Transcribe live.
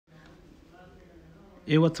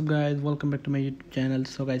Hey, what's up guys, welcome back to my YouTube channel.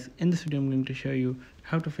 So guys, in this video I'm going to show you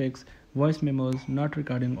how to fix voice memos not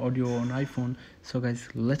recording audio on iPhone. So guys,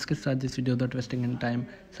 let's get started this video without wasting any time.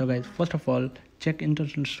 So guys, first of all, check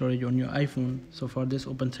internal storage on your iPhone. So for this,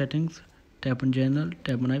 open settings, tap on general,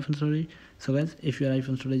 tap on iPhone storage. So guys, if your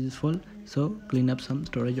iPhone storage is full, so clean up some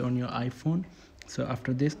storage on your iPhone. So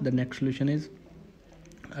after this, the next solution is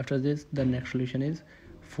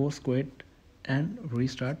force quit and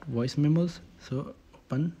restart voice memos. So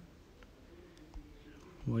open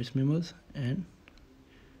voice memos and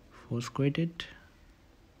force quit it.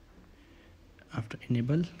 After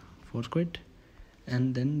enable force quit,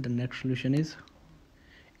 and then the next solution is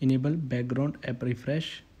enable background app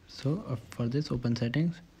refresh. So for this, open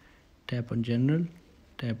settings, tap on general,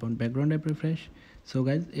 tap on background app refresh. So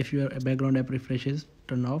guys, if your background app refresh is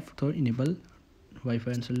turned off, so enable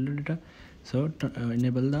Wi-Fi and cellular data. So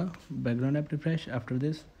enable the background app refresh. After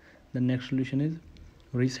this, the next solution is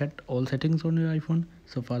reset all settings on your iPhone.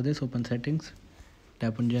 So for this, open settings,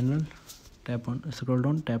 tap on general, tap on scroll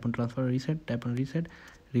down, tap on transfer reset, tap on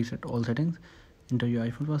reset all settings, enter your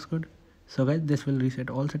iPhone passcode. So guys, this will reset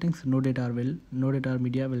all settings. No data or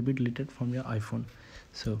media will be deleted from your iPhone.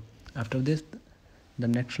 So after this, the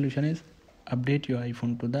next solution is update your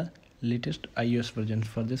iPhone to the latest iOS version.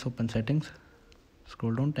 For this, open settings,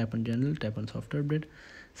 scroll down, tap on general, tap on software update.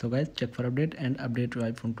 So guys, check for update and update your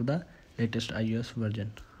iPhone to the latest iOS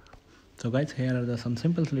version. So guys, here are some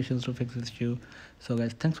simple solutions to fix this issue. So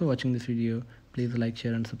guys, thanks for watching this video. Please like,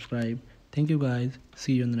 share and subscribe. Thank you guys.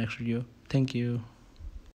 See you in the next video. Thank you.